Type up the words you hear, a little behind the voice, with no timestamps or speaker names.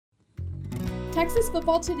Texas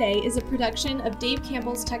Football Today is a production of Dave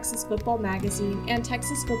Campbell's Texas Football Magazine and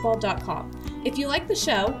TexasFootball.com. If you like the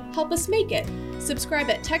show, help us make it. Subscribe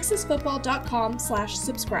at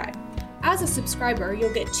TexasFootball.com/subscribe. As a subscriber,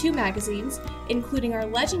 you'll get 2 magazines, including our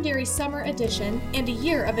legendary summer edition and a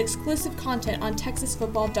year of exclusive content on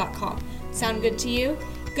TexasFootball.com. Sound good to you?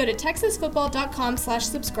 Go to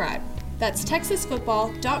TexasFootball.com/subscribe. That's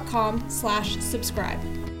TexasFootball.com/subscribe.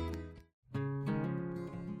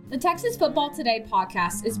 The Texas Football Today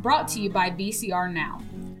podcast is brought to you by VCR Now.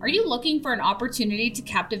 Are you looking for an opportunity to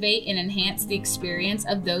captivate and enhance the experience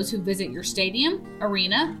of those who visit your stadium,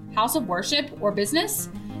 arena, house of worship, or business?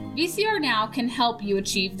 VCR Now can help you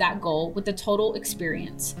achieve that goal with the total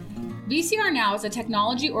experience. VCR Now is a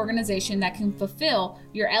technology organization that can fulfill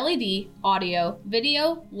your LED, audio,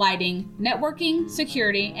 video, lighting, networking,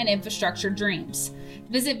 security, and infrastructure dreams.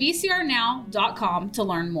 Visit VCRNow.com to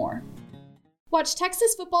learn more. Watch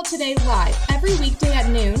Texas Football Today live every weekday at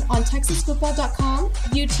noon on TexasFootball.com,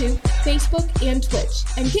 YouTube, Facebook, and Twitch,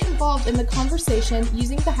 and get involved in the conversation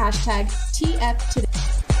using the hashtag TFToday.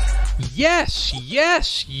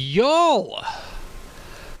 Yes, y'all.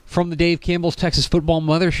 From the Dave Campbell's Texas Football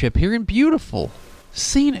Mothership here in beautiful,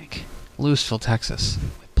 scenic Lewisville, Texas,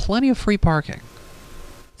 with plenty of free parking.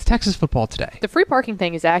 It's Texas Football Today. The free parking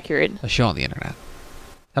thing is accurate. A show on the internet.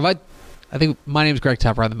 I think my name is Greg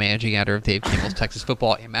Tepper. I'm the managing editor of Dave Campbell's Texas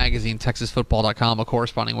Football Magazine, TexasFootball.com, a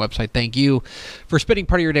corresponding website. Thank you for spending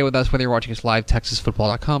part of your day with us, whether you're watching us live,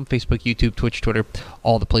 TexasFootball.com, Facebook, YouTube, Twitch, Twitter,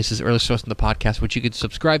 all the places, or listening to the podcast, which you can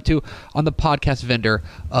subscribe to on the podcast vendor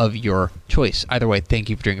of your choice. Either way, thank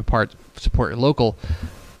you for doing your part. Support your local,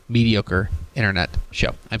 mediocre internet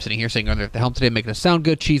show. I'm sitting here sitting under the helm today, making us sound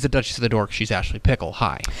good. She's the Duchess of the Dork. She's Ashley Pickle.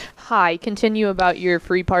 Hi. Hi. Continue about your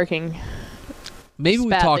free parking. Maybe we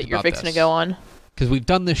talked about this. You're fixing to go on. Because we've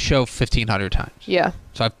done this show 1,500 times. Yeah.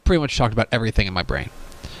 So I've pretty much talked about everything in my brain.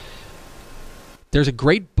 There's a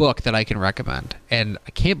great book that I can recommend, and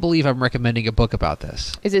I can't believe I'm recommending a book about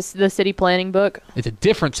this. Is this the city planning book? It's a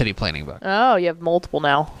different city planning book. Oh, you have multiple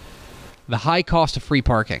now. The High Cost of Free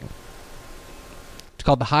Parking. It's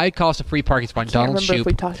called The High Cost of Free Parking. It's by Donald Shoup. I remember if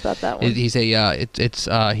we talked about that one. He's a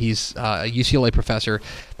UCLA professor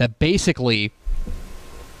that basically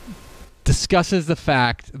discusses the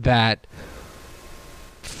fact that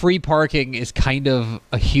free parking is kind of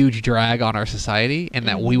a huge drag on our society, and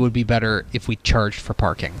that we would be better if we charged for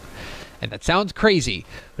parking. And that sounds crazy,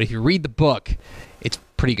 but if you read the book, it's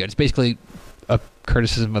pretty good. It's basically a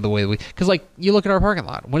criticism of the way because like you look at our parking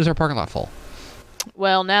lot. When is our parking lot full?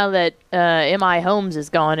 Well, now that MI Homes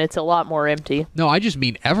is gone, it's a lot more empty. No, I just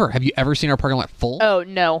mean ever. Have you ever seen our parking lot full? Oh,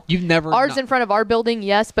 no. You've never... Ours in front of our building,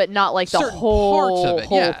 yes, but not like the whole parts of it,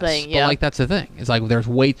 yes, thing. Yeah, but like that's the thing. It's like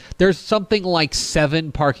there's something like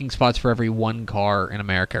 7 parking spots for every 1 car in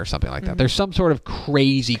America or something like that. There's some sort of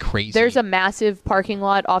crazy... There's a massive parking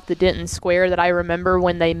lot off the Denton Square that I remember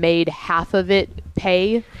when they made half of it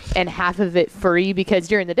pay and half of it free, because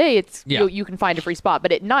during the day you can find a free spot,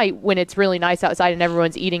 but at night when it's really nice outside and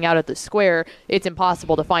everyone's eating out at the square, it's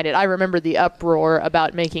impossible to find it. I remember the uproar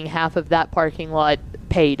about making half of that parking lot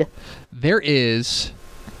paid. There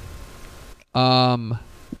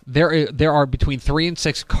are between 3 and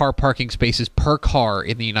 6 car parking spaces per car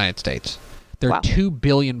in the United States. There are 2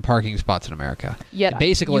 billion parking spots in America. Yet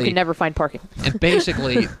basically you can never find parking. And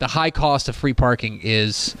basically the high cost of free parking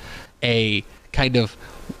is a kind of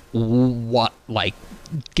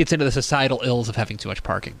gets into the societal ills of having too much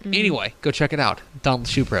parking. Anyway, go check it out. Donald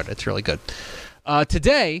Shoup wrote it. It's really good.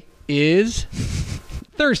 Today is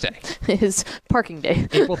Thursday. Is parking day.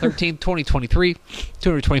 April 13th, 2023.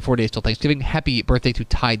 224 days till Thanksgiving. Happy birthday to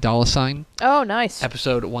Ty Dolla $ign. Oh, nice.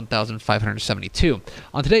 Episode 1572.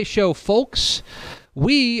 On today's show, folks,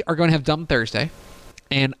 we are going to have Dumb Thursday,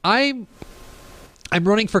 and I'm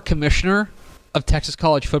running for commissioner of Texas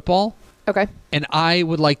College Football. Okay. And I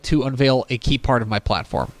would like to unveil a key part of my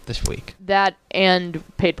platform this week. That and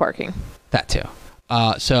paid parking. That too.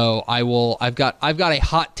 So I've got a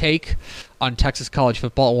hot take on Texas College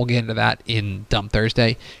Football. We'll get into that in Dumb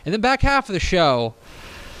Thursday. And then back half of the show,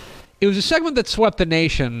 it was a segment that swept the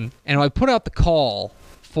nation, and I put out the call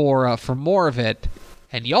for more of it,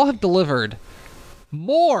 and y'all have delivered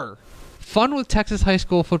more fun with Texas high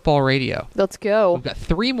school football radio. Let's go. We've got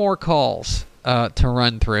 3 more calls to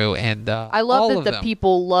run through, and I love that the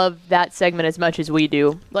people love that segment as much as we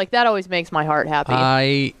do. Like, that always makes my heart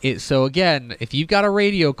happy. So again, if you've got a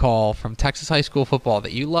radio call from Texas high school football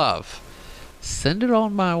that you love, send it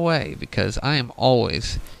on my way, because I am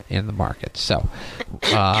always in the market. So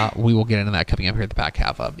we will get into that coming up here at the back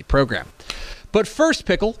half of the program. But first,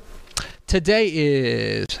 Pickle, Today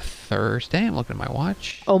is Thursday. I'm looking at my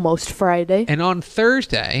watch. Almost Friday. And on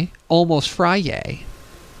Thursday, almost Friday,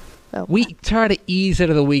 we try to ease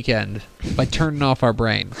into the weekend by turning off our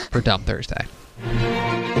brain for Dumb Thursday.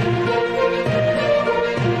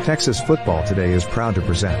 Texas Football Today is proud to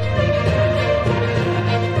present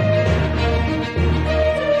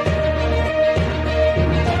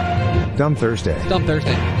Dumb Thursday. Dumb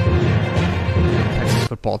Thursday. Texas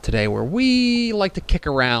Football Today, where we like to kick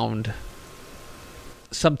around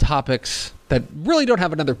some topics that really don't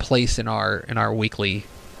have another place in our weekly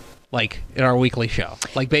show.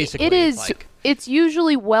 Like, basically, it is. It's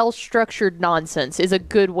usually well-structured nonsense is a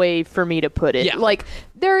good way for me to put it. Yeah. Like,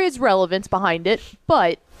 there is relevance behind it,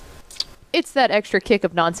 but it's that extra kick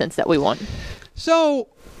of nonsense that we want. So,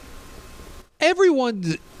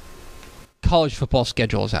 everyone's college football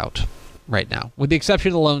schedule is out right now, with the exception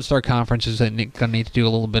of the Lone Star Conference, is going to need to do a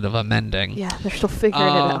little bit of amending. Yeah, they're still figuring it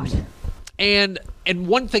out. And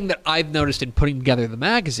one thing that I've noticed in putting together the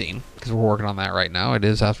magazine, because we're working on that right now, it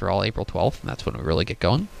is, after all, April 12th, and that's when we really get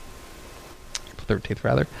going. April 13th,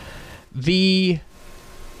 rather.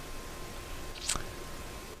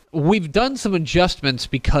 We've done some adjustments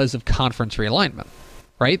because of conference realignment,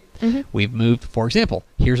 right? Mm-hmm. We've moved, for example,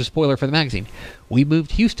 here's a spoiler for the magazine, we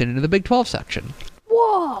moved Houston into the Big 12 section.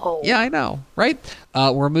 Whoa. Yeah, I know, right?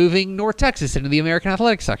 We're moving North Texas into the American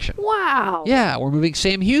Athletics section. Wow. Yeah, we're moving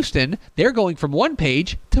Sam Houston. They're going from 1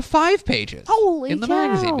 page to 5 pages in the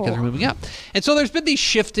magazine because we're moving up. And so there's been these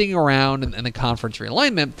shifting around and the conference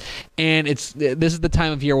realignment, and this is the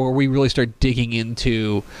time of year where we really start digging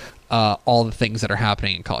into all the things that are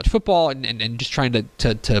happening in college football and just trying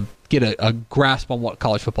to get a grasp on what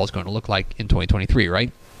college football is going to look like in 2023,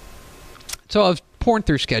 right? So I was pouring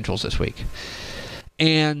through schedules this week.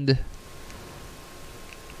 And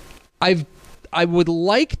I would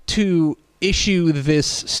like to issue this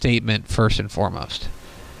statement first and foremost.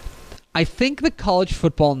 I think that college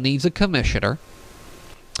football needs a commissioner.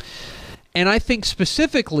 And I think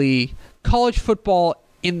specifically college football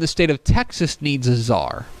in the state of Texas needs a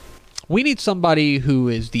czar. We need somebody who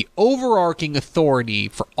is the overarching authority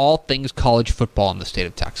for all things college football in the state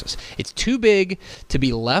of Texas. It's too big to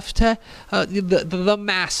be left to the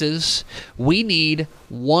masses. We need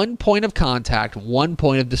one point of contact, one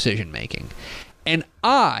point of decision making. And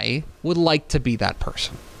I would like to be that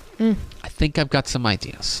person. I think I've got some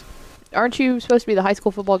ideas. Aren't you supposed to be the high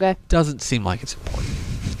school football guy? Doesn't seem like it's important.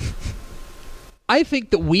 I think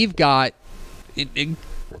that we've got...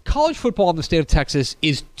 college football in the state of Texas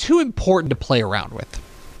is too important to play around with.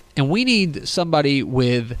 And we need somebody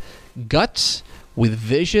with guts, with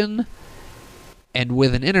vision, and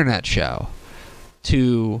with an internet show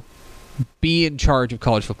to be in charge of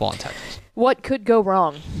college football in Texas. What could go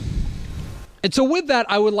wrong? And so with that,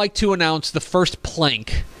 I would like to announce the first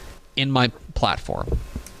plank in my platform.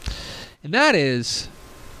 And that is,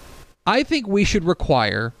 I think we should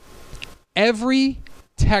require every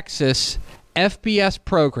Texas FBS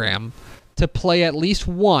program to play at least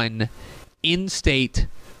one in-state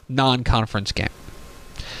non-conference game.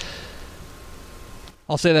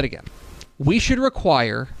 I'll say that again. We should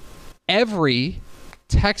require every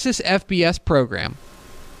Texas FBS program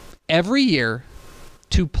every year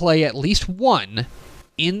to play at least one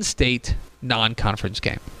in-state non-conference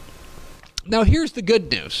game. Now, here's the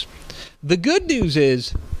good news. The good news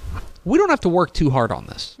is we don't have to work too hard on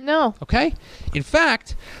this. No. Okay? In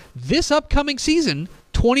fact, this upcoming season,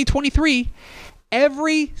 2023,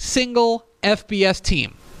 every single FBS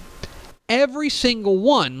team, every single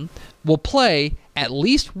one will play at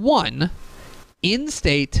least one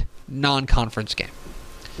in-state non-conference game.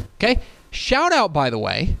 Okay? Shout out, by the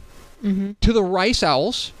way, to the Rice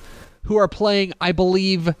Owls, who are playing, I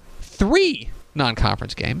believe, 3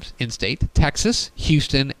 non-conference games in-state: Texas,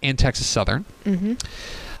 Houston, and Texas Southern.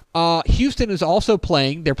 Houston is also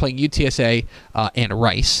playing. They're playing UTSA and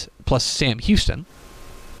Rice, plus Sam Houston,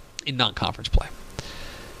 in non-conference play.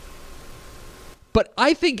 But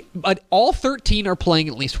I think all 13 are playing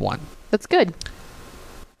at least one. That's good.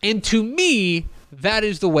 And to me, that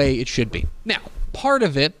is the way it should be. Now, part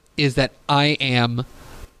of it is that I am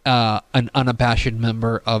an unabashed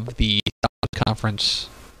member of the Conference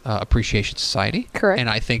Appreciation Society. Correct. And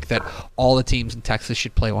I think that all the teams in Texas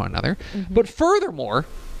should play one another. But furthermore,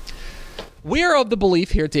 we are of the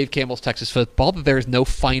belief here at Dave Campbell's Texas Football that there is no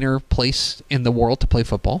finer place in the world to play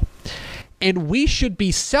football. And we should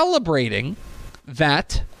be celebrating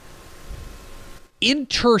that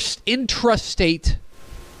intrastate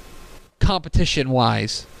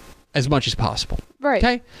competition-wise as much as possible. Right.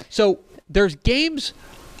 Okay? So there's games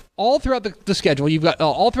all throughout the schedule. You've got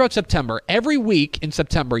all throughout September. Every week in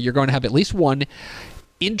September, you're going to have at least one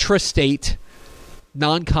intrastate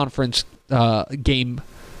non-conference game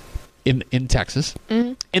in Texas.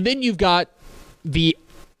 Mm-hmm. And then you've got the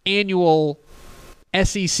annual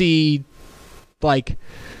SEC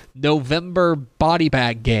November body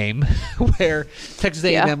bag game where Texas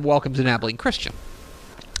A&M welcomes an Abilene Christian.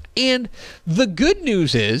 And the good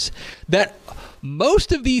news is that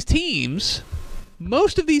most of these teams,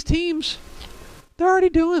 they're already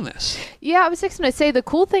doing this. Yeah, I was just going to say the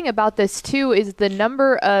cool thing about this, too, is the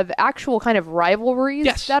number of actual kind of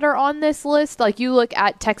rivalries that are on this list. Like, you look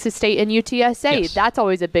at Texas State and UTSA. That's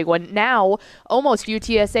always a big one. Now, almost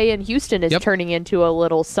UTSA and Houston is turning into a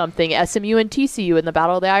little something. SMU and TCU in the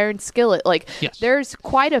Battle of the Iron Skillet. Like, there's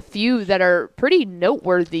quite a few that are pretty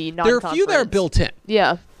noteworthy non-conference. There are a few that are built in.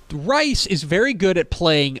 Yeah. Rice is very good at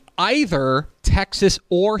playing either Texas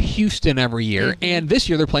or Houston every year, and this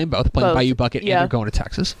year they're playing both Bayou Bucket, and they're going to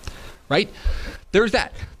Texas, right? There's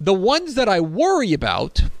that. The ones that I worry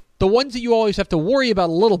about, the ones that you always have to worry about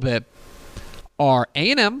a little bit, are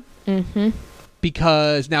A&M,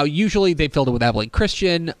 because now usually they filled it with Abilene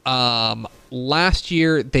Christian. Last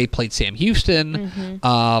year they played Sam Houston.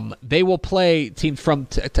 They will play teams from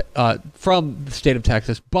the state of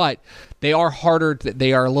Texas, but they are harder.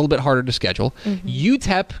 They are a little bit harder to schedule.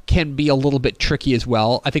 UTEP can be a little bit tricky as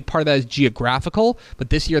well. I think part of that is geographical,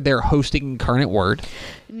 but this year they're hosting Incarnate Word.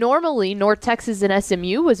 Normally, North Texas and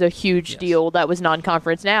SMU was a huge deal that was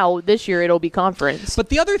non-conference. Now, this year it'll be conference. But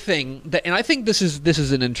the other thing, and I think this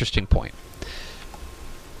is an interesting point.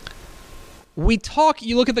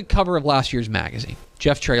 You look at the cover of last year's magazine,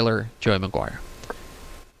 Jeff Traylor, Joey McGuire.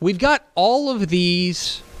 We've got all of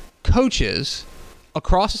these coaches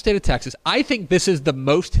across the state of Texas. I think this is the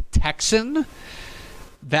most Texan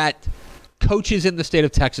that coaches in the state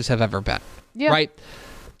of Texas have ever been. Yeah. Right?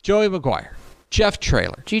 Joey McGuire, Jeff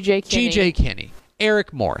Traylor, GJ Kinney,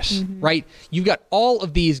 Eric Morris, right? You've got all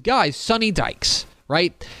of these guys, Sonny Dykes,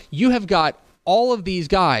 right? You have got all of these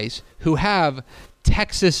guys who have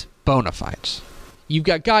Texas bona fides. You've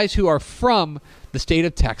got guys who are from the state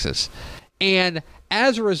of Texas. And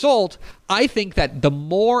as a result, I think that the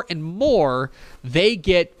more and more they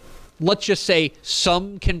get, let's just say,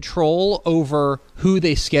 some control over who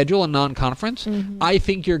they schedule in non-conference, I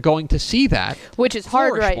think you're going to see that. Which is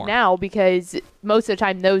hard right now because most of the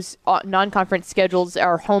time those non-conference schedules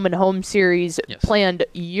are home and home series planned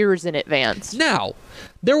years in advance. Now,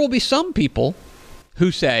 there will be some people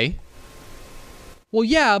who say, well,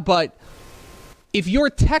 yeah, but if you're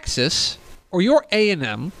Texas or you're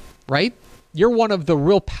A&M, right? You're one of the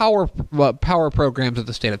real power programs of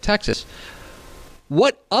the state of Texas.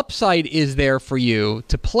 What upside is there for you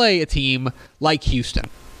to play a team like Houston?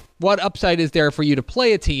 What upside is there for you to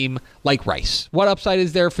play a team like Rice? What upside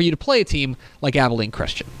is there for you to play a team like Abilene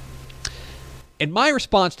Christian? And my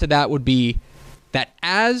response to that would be that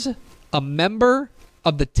as a member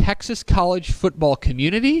of the Texas college football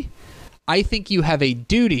community, I think you have a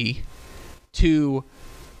duty to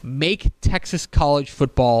make Texas college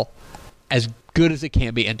football as good as it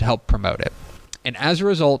can be and to help promote it. And as a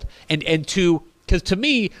result, because to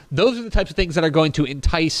me, those are the types of things that are going to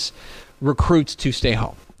entice recruits to stay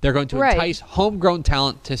home. They're going to entice homegrown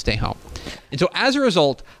talent to stay home. And so as a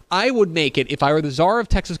result, I would make it, if I were the czar of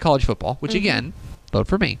Texas college football, which again, vote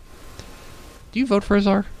for me. Do you vote for a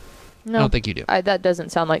czar? No. I don't think you do. That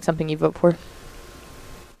doesn't sound like something you vote for.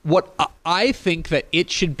 What I think that it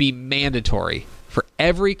should be mandatory for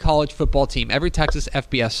every college football team, every Texas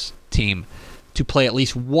FBS team, to play at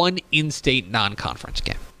least one in-state non-conference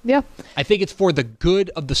game. Yeah. I think it's for the good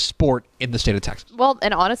of the sport in the state of Texas. Well,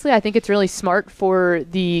 and honestly, I think it's really smart for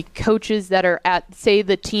the coaches that are at, say,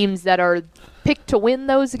 the teams that are picked to win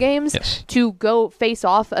those games to go face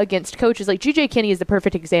off against coaches. Like GJ Kinney is the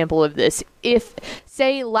perfect example of this. If,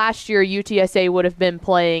 say, last year UTSA would have been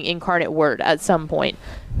playing Incarnate Word at some point,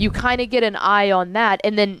 you kind of get an eye on that,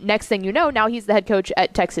 and then next thing you know, now he's the head coach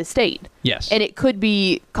at Texas State. Yes. And it could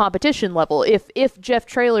be competition level. If Jeff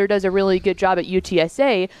Traylor does a really good job at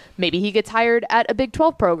UTSA, maybe he gets hired at a Big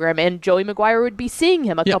 12 program, and Joey McGuire would be seeing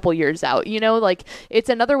him a couple years out. You know, like, it's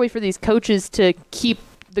another way for these coaches to keep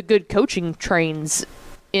the good coaching trains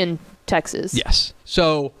in Texas. Yes.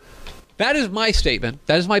 So that is my statement.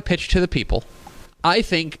 That is my pitch to the people. I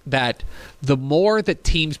think that the more that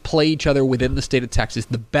teams play each other within the state of Texas,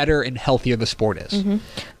 the better and healthier the sport is.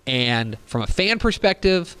 And from a fan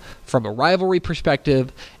perspective, from a rivalry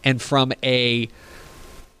perspective, and from a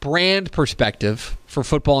brand perspective for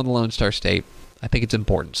football in the Lone Star State, I think it's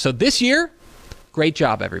important. So this year, great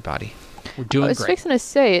job, everybody. We're doing great. I was fixing to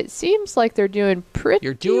say, it seems like they're doing pretty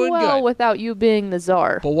well good without you being the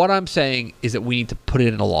czar. But what I'm saying is that we need to put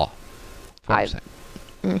it in a law. That's what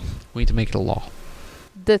I'm saying. We need to make it a law.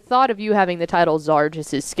 the thought of you having the title czar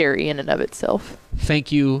just is scary in and of itself.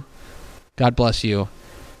 Thank you. God bless you.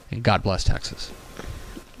 And God bless Texas.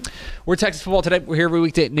 We're Texas Football Today. We're here every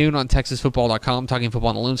weekday at noon on TexasFootball.com, talking football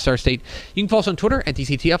in the Lone Star State. You can follow us on Twitter at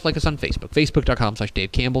TCTF, like us on Facebook,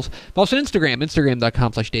 Facebook.com/Dave Campbell's. Follow us on Instagram,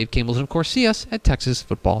 Instagram.com/Dave Campbell's, and of course, see us at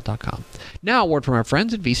TexasFootball.com. Now, a word from our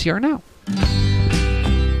friends at VCR Now.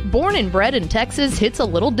 Born and bred in Texas hits a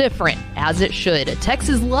little different, as it should.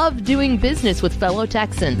 Texas loves doing business with fellow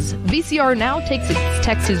Texans. VCR Now takes its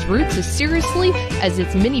Texas roots as seriously as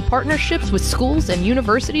its many partnerships with schools and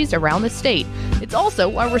universities around the state. It's also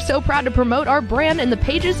why we're so proud to promote our brand in the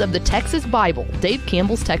pages of the Texas Bible, Dave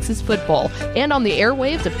Campbell's Texas Football, and on the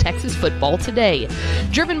airwaves of Texas Football Today.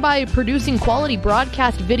 Driven by producing quality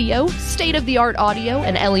broadcast video, state-of-the-art audio,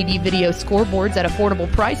 and LED video scoreboards at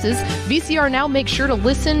affordable prices, VCR Now makes sure to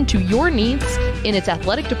listen to your needs in its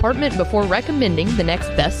athletic department before recommending the next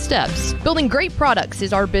best steps. Building great products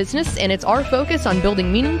is our business, and it's our focus on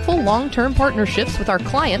building meaningful long-term partnerships with our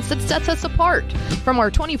clients that sets us apart. From our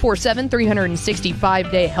 24/7,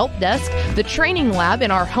 365-day help desk, the training lab in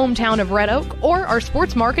our hometown of Red Oak, or our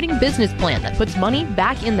sports marketing business plan that puts money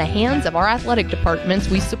back in the hands of our athletic departments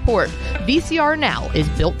we support, VCR Now is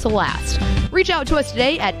built to last. Reach out to us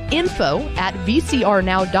today at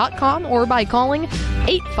info@vcrnow.com or by calling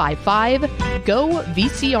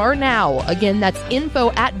 855-GO-VCR-NOW. Again, that's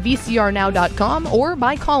info@vcrnow.com or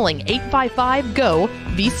by calling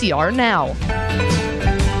 855-GO-VCR-NOW.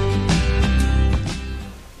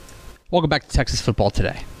 Welcome back to Texas Football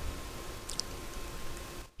Today.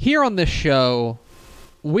 Here on this show,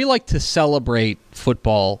 we like to celebrate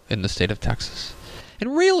football in the state of Texas.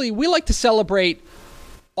 And really, we like to celebrate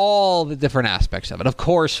all the different aspects of it. Of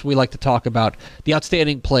course, we like to talk about the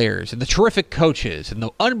outstanding players and the terrific coaches and the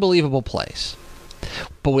unbelievable plays.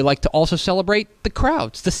 But we like to also celebrate the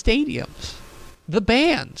crowds, the stadiums, the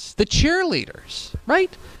bands, the cheerleaders, right?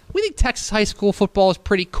 We think Texas high school football is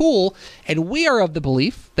pretty cool, and we are of the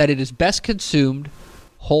belief that it is best consumed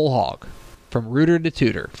whole hog, from rooter to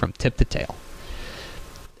tutor, from tip to tail.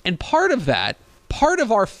 And part of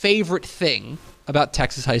our favorite thing about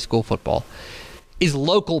Texas high school football is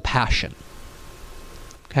local passion.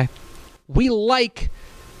 Okay? We like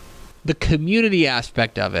the community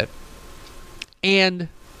aspect of it. And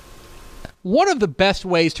one of the best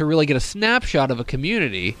ways to really get a snapshot of a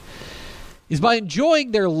community is by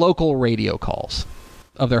enjoying their local radio calls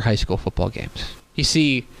of their high school football games. You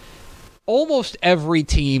see, almost every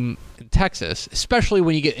team in Texas, especially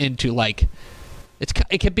when you get into it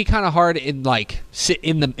can be kind of hard in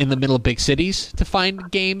in the middle of big cities to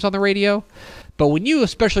find games on the radio. But when you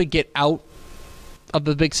especially get out of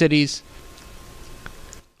the big cities,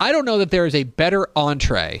 I don't know that there is a better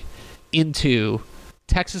entree into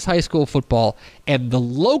Texas high school football and the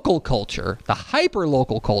local culture, the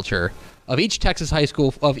hyper-local culture of each Texas high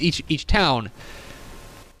school, of each town,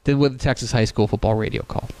 than with the Texas high school football radio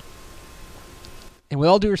call. And with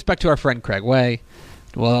all due respect to our friend Craig Way,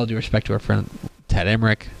 with all due respect to our friend Ted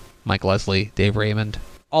Emmerich, Mike Leslie, Dave Raymond,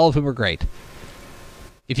 all of whom are great.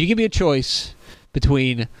 If you give me a choice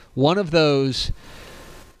between one of those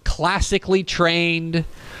classically trained,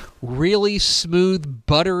 really smooth,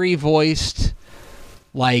 buttery voiced,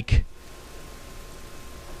 by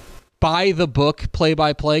the book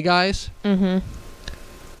play-by-play guys,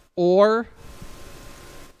 or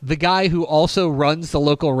the guy who also runs the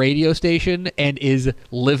local radio station and is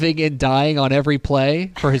living and dying on every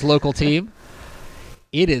play for his local team,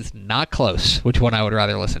 it is not close which one I would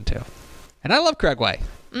rather listen to. And I love Craig Way.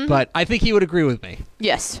 But I think he would agree with me.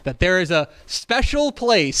 Yes. That there is a special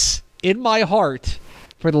place in my heart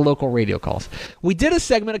for the local radio calls. We did a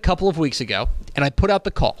segment a couple of weeks ago, and I put out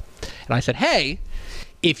the call. And I said, hey,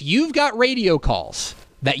 if you've got radio calls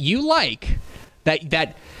that you like,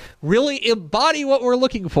 that really embody what we're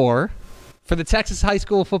looking for the Texas high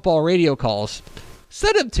school football radio calls,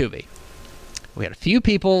 send them to me. We had a few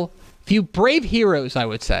people, few brave heroes, I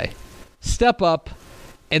would say, step up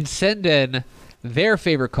and send in their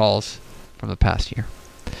favorite calls from the past year.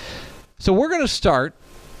 So we're going to start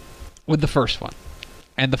with the first one.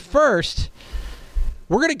 And the first,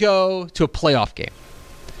 we're going to go to a playoff game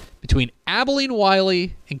between Abilene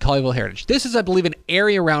Wiley and Colleyville Heritage. This is, I believe, an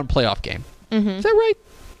area round playoff game. Is that right?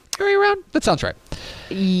 Area round? That sounds right.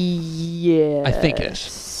 Yeah. I think it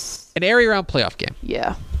is. An area round playoff game.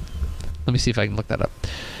 Yeah. Let me see if I can look that up.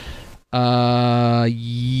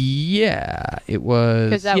 Yeah, it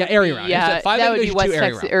was. Yeah, area round. Yeah, that would be West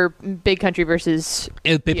Texas or Big Country versus.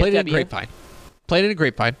 They played in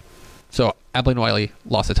Grapevine. So Abilene Wiley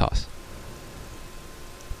lost a toss.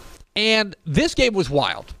 And this game was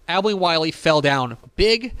wild. Abilene Wiley fell down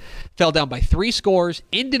big, fell down by 3 scores,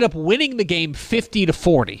 ended up winning the game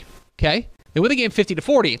 50-40. Okay? They win the game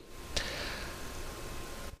 50-40.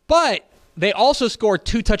 But they also scored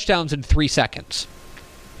 2 touchdowns in 3 seconds.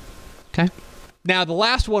 Okay? Now, the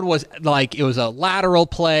last one was it was a lateral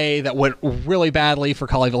play that went really badly for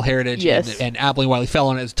Colleyville Heritage, yes. and Abilene Wiley fell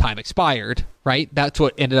on it as time expired, right? That's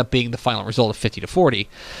what ended up being the final result of 50-40.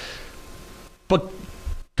 But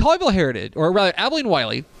Colleyville Heritage, or rather Abilene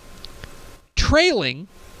Wiley, trailing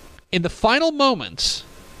in the final moments,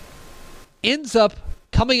 ends up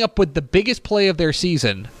coming up with the biggest play of their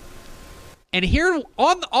season. And here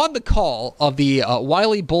on the call of the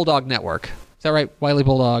Wiley Bulldog Network, is that right? Wiley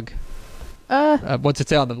Bulldog. What's it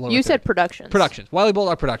say on the lower? You said third? Productions. Wiley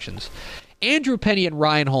Bulldog Productions. Andrew Penny and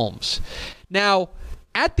Ryan Holmes. Now,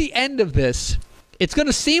 at the end of this, it's going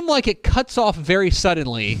to seem like it cuts off very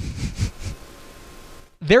suddenly.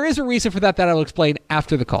 There is a reason for that I will explain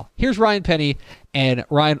after the call. Here's Andrew Penny and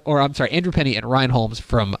Ryan Holmes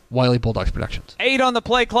from Wiley Bulldogs Productions. 8 on the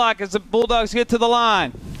play clock as the Bulldogs get to the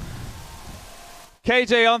line.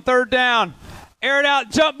 KJ on 3rd down. Air it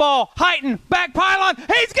out, jump ball. Heighton, back pylon.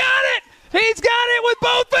 He's got it! He's got it with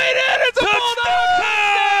both feet in. It's a Bulldog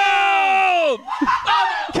touchdown!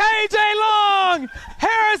 KJ Long,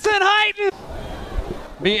 Harrison Heighton.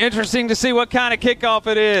 Be interesting to see what kind of kickoff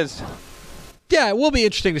it is. Yeah, it will be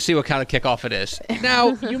interesting to see what kind of kickoff it is.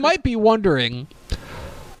 Now, you might be wondering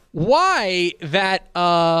why that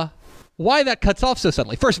cuts off so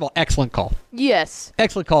suddenly. First of all, excellent call. Yes.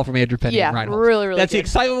 Excellent call from Andrew Penny and Ryan Holmes. Really That's good. the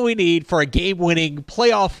excitement we need for a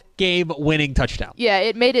playoff game-winning touchdown. Yeah,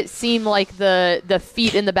 it made it seem like the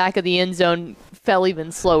feet in the back of the end zone fell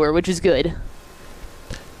even slower, which is good.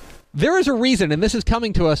 There is a reason, and this is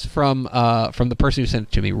coming to us from the person who sent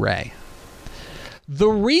it to me, Ray. The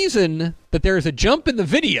reason that there is a jump in the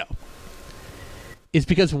video is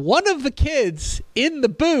because one of the kids in the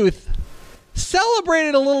booth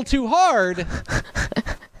celebrated a little too hard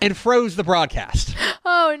and froze the broadcast.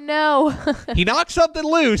 Oh, no. He knocked something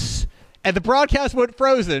loose, and the broadcast went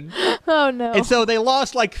frozen. Oh, no. And so they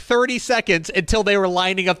lost 30 seconds until they were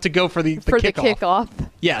lining up to go for the kickoff.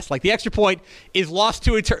 Yes, the extra point is lost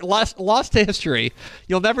to history.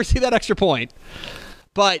 You'll never see that extra point.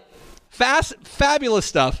 But fabulous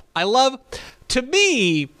stuff. To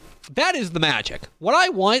me, that is the magic. What I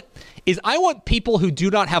want is people who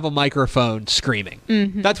do not have a microphone screaming.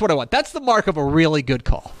 Mm-hmm. That's what I want. That's the mark of a really good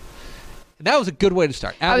call. And that was a good way to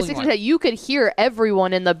start. I was thinking that you could hear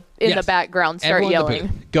everyone in the background start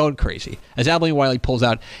yelling. Going crazy. As Abilene Wiley pulls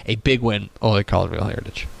out a big win over Colleyville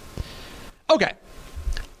Heritage. Okay.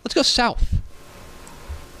 Let's go south.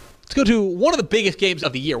 Let's go to one of the biggest games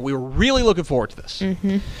of the year. We were really looking forward to this. Mm-hmm.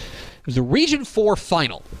 It was the Region 4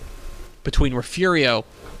 final between Refugio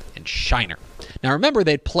and Shiner. Now, remember,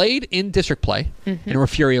 they'd played in district play, and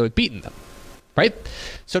Refugio had beaten them, right?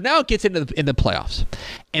 So now it gets into the playoffs.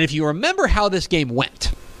 And if you remember how this game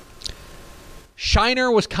went, Shiner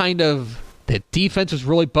was the defense was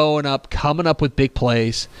really bowing up, coming up with big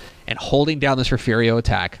plays, and holding down this Refugio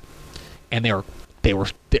attack. And they were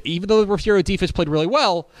even though the Refugio defense played really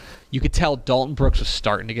well, you could tell Dalton Brooks was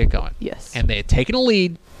starting to get going. Yes. And they had taken a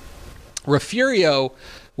lead. Refugio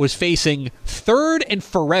was facing 3rd and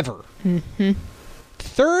forever. Mm-hmm.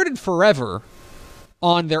 3rd and forever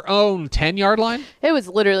on their own 10-yard line. It was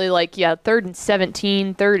literally 3rd and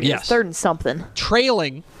 17, 3rd and something.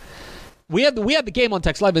 Trailing. We had the game on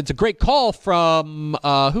Text Live. It's a great call from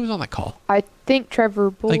who was on that call? I think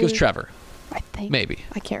Trevor Bull. I think it was Trevor. I think. Maybe.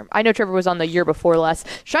 I can't remember. I know Trevor was on the year before last.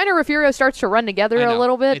 Shiner Refugio starts to run together a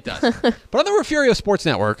little bit. It does. But on the Refugio Sports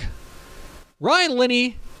Network, Ryan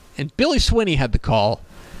Linney and Billy Swinney had the call,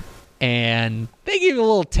 and they gave you a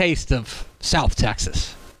little taste of South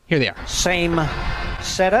Texas. Here they are. Same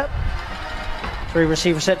setup. 3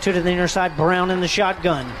 receiver set, 2 to the near side. Brown in the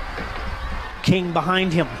shotgun. King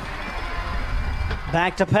behind him.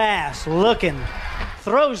 Back to pass. Looking.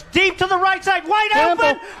 Throws deep to the right side. Wide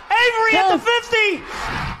open. Avery at the 50.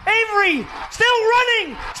 Avery still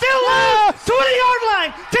running. Still loose. 20-yard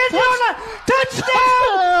line. 10-yard line.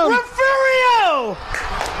 Touchdown. Refugio.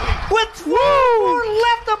 With 4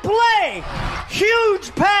 left to play.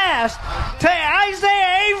 Huge pass to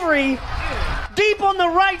Isaiah Avery. Deep on the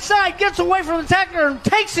right side. Gets away from the tackler and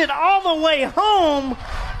takes it all the way home.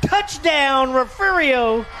 Touchdown,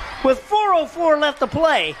 Refugio, with 4:04 left to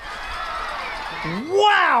play.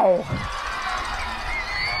 Wow.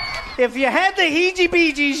 If you had the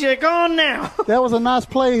heebie-jeebies, you're gone now. That was a nice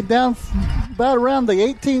play down about around the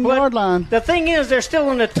 18-yard line. The thing is, there's still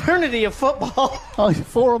an eternity of football.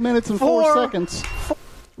 4 minutes and 4 seconds.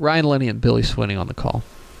 Ryan Linney and Billy Swinney on the call.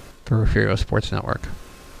 for Refugio Sports Network.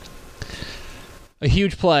 A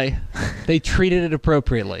huge play. They treated it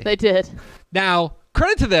appropriately. They did. Now,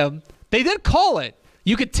 credit to them. They did call it.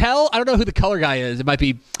 You could tell. I don't know who the color guy is. It might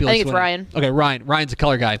be Bill I think it's Swinton. Ryan. Okay, Ryan. Ryan's the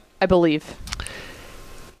color guy. I believe.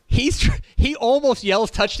 He almost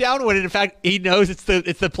yells touchdown when in fact he knows it's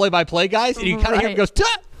the play-by-play guys, and you kind of hear him goes,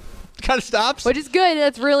 kind of stops. Which is good.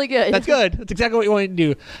 That's really good. That's good. That's exactly what you want to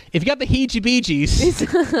do. If you got the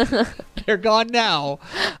heebie-jeebies, they're gone now.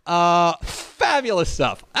 Fabulous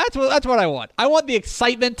stuff. That's what I want. I want the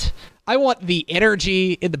excitement. I want the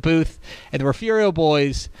energy in the booth, and the Refugio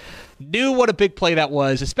boys knew what a big play that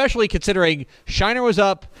was, especially considering Shiner was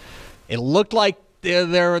up. It looked like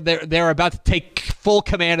they're about to take full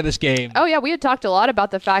command of this game. Oh yeah, we had talked a lot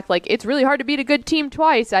about the fact it's really hard to beat a good team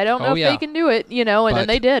twice. I don't know if they can do it, and then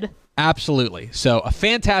they did. Absolutely. So a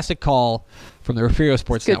fantastic call from the Refugio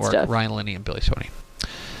Sports Network, stuff. Ryan Linney and Billy Swiney.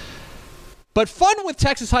 But fun with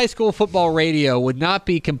Texas high school football radio would not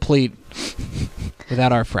be complete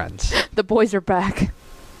without our friends. The boys are back.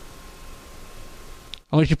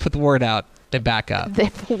 I want you to put the word out. They back up.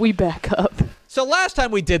 We back up. So last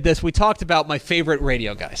time we did this, we talked about my favorite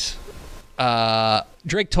radio guys.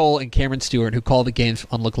 Drake Toll and Cameron Stewart, who called the games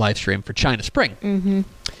on Look live stream for China Spring. Mm-hmm.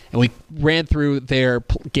 And we ran through their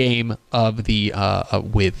game of the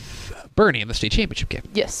with Bernie in the state championship game.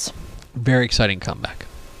 Yes. Very exciting comeback.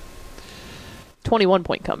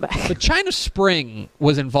 21-point comeback. But China Spring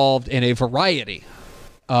was involved in a variety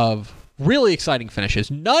of really exciting finishes,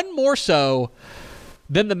 none more so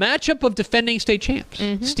than the matchup of defending state champs.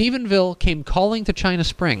 Mm-hmm. Stephenville came calling to China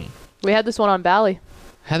Spring. We had this one on Bally.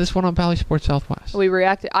 Had this one on Bally Sports Southwest.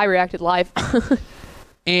 I reacted live.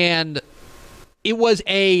 And it was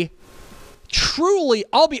a truly,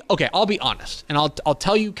 I'll be honest, and I'll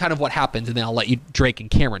tell you kind of what happened, and then I'll let you, Drake and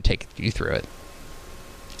Cameron, take you through it.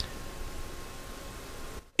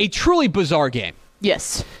 A truly bizarre game.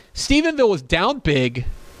 Yes. Stephenville was down big,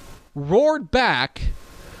 roared back,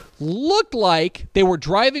 looked like they were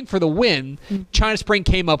driving for the win. China Spring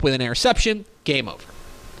came up with an interception. Game over.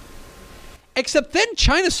 Except then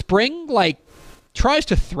China Spring, tries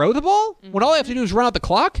to throw the ball when all they have to do is run out the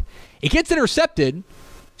clock. It gets intercepted.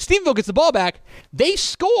 Stephenville gets the ball back. They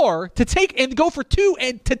score to take and go for two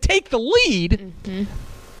and to take the lead. Mm-hmm.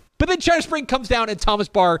 But then China Spring comes down and Thomas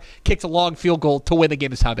Barr kicks a long field goal to win the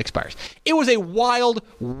game as time expires. It was a wild,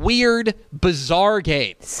 weird, bizarre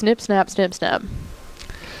game. Snip, snap, snip, snap.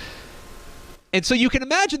 And so you can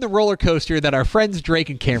imagine the roller coaster that our friends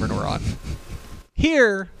Drake and Cameron were on.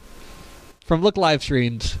 Here, from Look live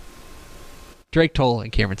streams, Drake Toll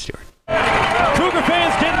and Cameron Stewart. Cougar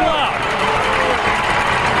fans getting loud.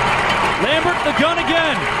 Lambert the gun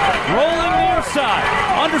again. Rolling near side.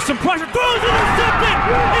 Under some pressure. Throws intercepted.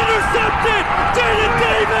 Intercepted. Jaden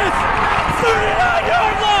Davis.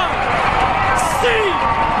 39-yard line. See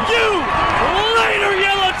you later,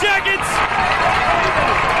 Yellow Jackets.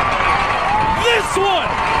 This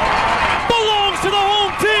one belongs to the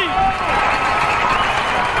home team.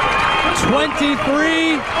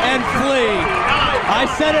 23 and flee. I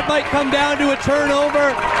said it might come down to a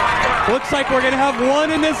turnover. Looks like we're going to have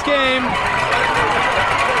one in this game.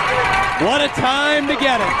 What a time to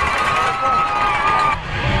get it.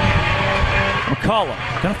 McCollum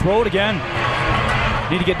going to throw it again.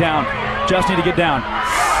 Need to get down. Just need to get down.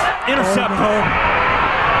 Intercept.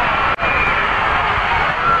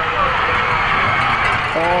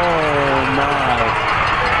 Oh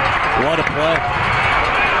my. What a play.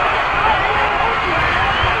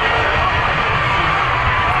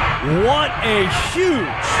 What a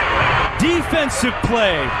huge defensive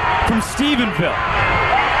play from Stephenville.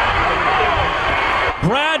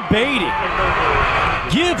 Brad Beatty,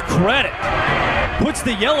 give credit, puts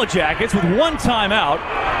the Yellow Jackets with one timeout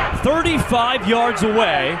 35 yards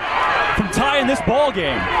away from tying this ball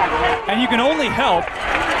game. And you can only help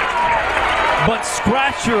but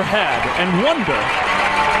scratch your head and wonder,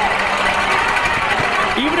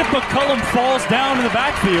 even if McCullum falls down in the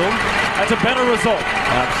backfield, that's a better result.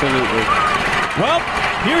 Absolutely. Well,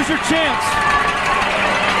 here's your chance.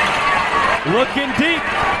 Looking deep,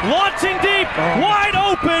 launching deep, wide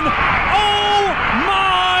open. Oh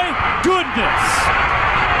my goodness.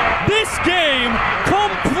 This game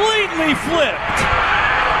completely flipped.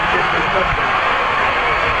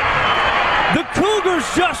 The Cougars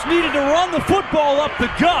just needed to run the football up the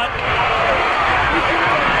gut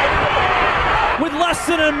with less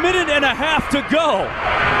than a minute and a half to go.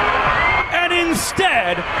 And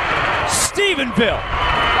instead, Stephenville,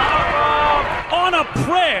 on a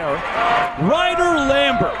prayer, Ryder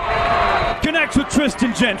Lambert connects with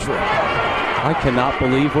Tristan Gentry. I cannot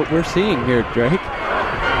believe what we're seeing here, Drake.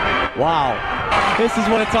 Wow. This is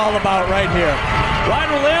what it's all about right here.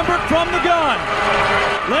 Ryder Lambert from the gun.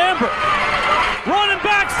 Lambert running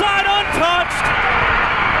backside untouched.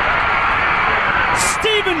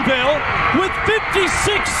 Stephenville with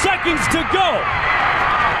 56 seconds to go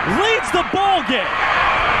leads the ball game.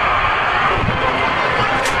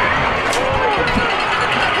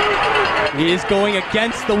 He is going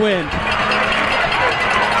against the wind.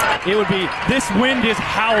 It would be, this wind is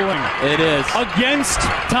howling. It is. Against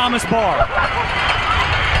Thomas Barr.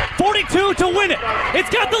 42 to win it. It's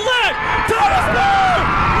got the leg. Thomas Barr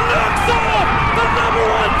knocks off the number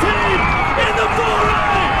 1 team in the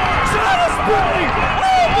 4A. China Spring.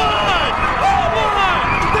 Oh my! Oh my!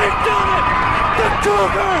 They've done it. The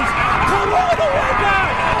Cougars come all the way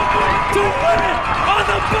back to win it on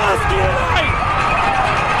the bus tonight.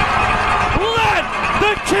 Let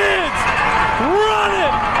the kids run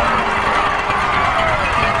it.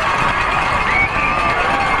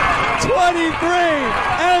 23-3.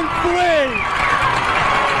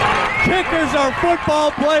 Kickers are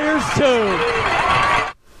football players too.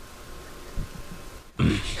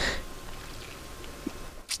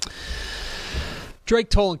 Drake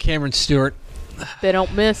Toll and Cameron Stewart. They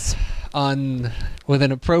don't miss. With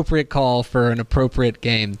an appropriate call for an appropriate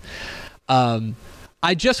game.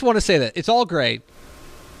 I just want to say that it's all great.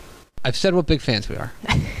 I've said what big fans we are.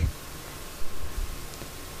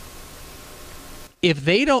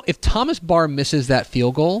 If Thomas Barr misses that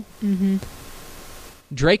field goal,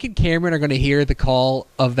 Drake and Cameron are going to hear the call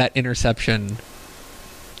of that interception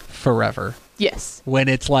forever. Yes. When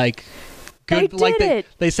it's like good,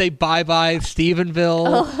 they say bye-bye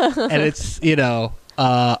Stephenville, and it's,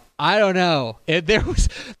 I don't know.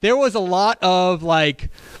 There was a lot of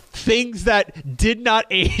things that did not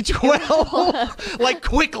age well,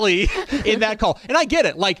 quickly in that call. And I get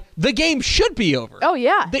it. The game should be over. Oh,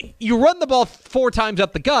 yeah. You run the ball 4 times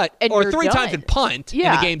up the gut and or 3 times and punt,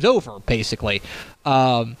 and the game's over, basically.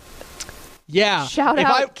 Yeah. Shout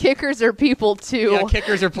out kickers are people, too. Yeah,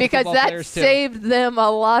 kickers are because football that players, too. saved them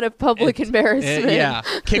a lot of public embarrassment. Yeah,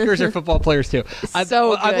 kickers are football players, too. I've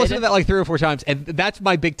listened to that 3 or 4 times, and that's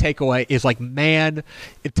my big takeaway is man,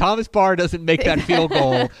 if Thomas Barr doesn't make that field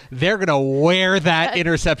goal, they're going to wear that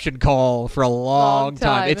interception call for a long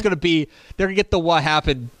time. It's going to be, they're going to get the what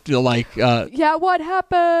happened, what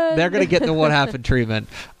happened? They're going to get the what happened treatment.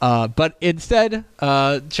 But instead,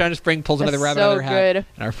 China Spring pulls another rabbit out of their hat. Good.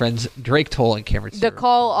 And our friends Drake Toll and Cameron Stewart. The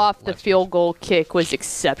call off the field goal kick was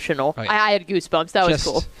exceptional. Oh, yeah. I had goosebumps. That was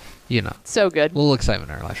cool. So good. A little excitement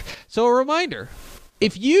in our life. So a reminder,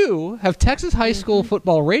 if you have Texas high school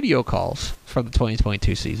football radio calls from the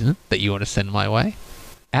 2022 season that you want to send my way,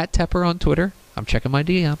 at Tepper on Twitter, I'm checking my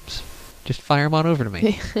DMs. Just fire them on over to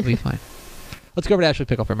me. It'll be fine. Let's go over to Ashley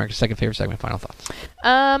Pickle for America's second favorite segment. Final thoughts.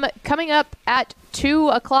 Coming up at 2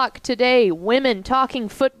 o'clock today, Women Talking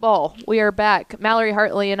Football. We are back. Mallory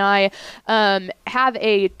Hartley and I have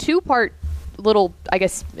a 2-part little, I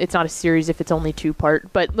guess it's not a series if it's only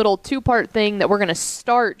 2-part, but little 2-part thing that we're going to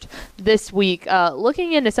start this week,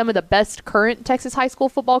 looking into some of the best current Texas high school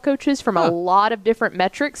football coaches from a lot of different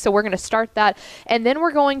metrics. So we're going to start that, and then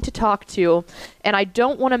we're going to talk to, and I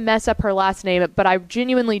don't want to mess up her last name, but I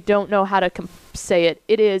genuinely don't know how to say it.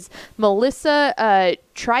 It is Melissa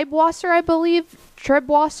Treibwasser, I believe.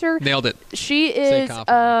 Trebwasser. Nailed it. She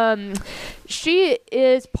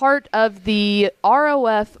is part of the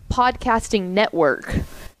ROF podcasting network,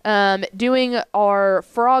 doing our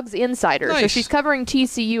Frogs Insider. Nice. So she's covering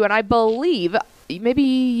TCU, and I believe, maybe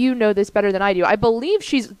you know this better than I do, I believe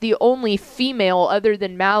she's the only female other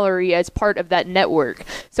than Mallory as part of that network.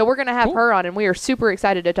 So we're going to have her on, and we are super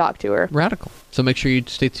excited to talk to her. Radical. So make sure you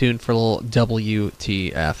stay tuned for a little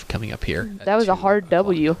WTF coming up here. That was a hard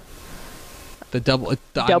W. The double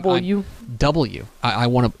W. W. I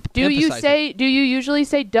want to. Do you usually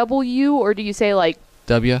say W, or do you say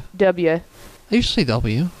W? W. I usually say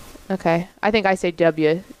W. Okay, I think I say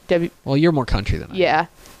W. W. Well, you're more country than I am. Yeah.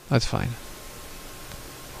 That's fine.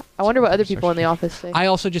 I wonder what other people in the office say. I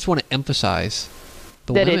also just want to emphasize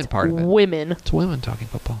the that women part of it. Women. It's women talking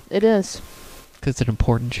football. It is. Because it's an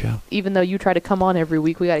important show. Even though you try to come on every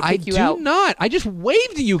week, we got to kick you out. I do not. I just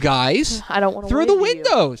waved to you guys. I don't want to through the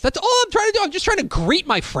windows. That's all I'm trying to do. I'm just trying to greet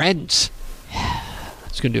my friends.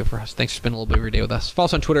 That's going to do it for us. Thanks for spending a little bit of your day with us. Follow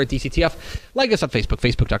us on Twitter at DCTF. Like us on Facebook,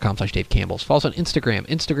 facebook.com/Dave Campbell's. Follow us on Instagram,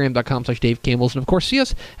 instagram.com/Dave Campbell's. And, of course, see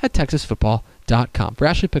us at texasfootball.com. For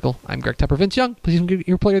Ashley Pickle, I'm Greg Tepper. Vince Young, please give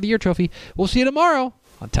your Player of the Year trophy. We'll see you tomorrow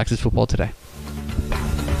on Texas Football Today.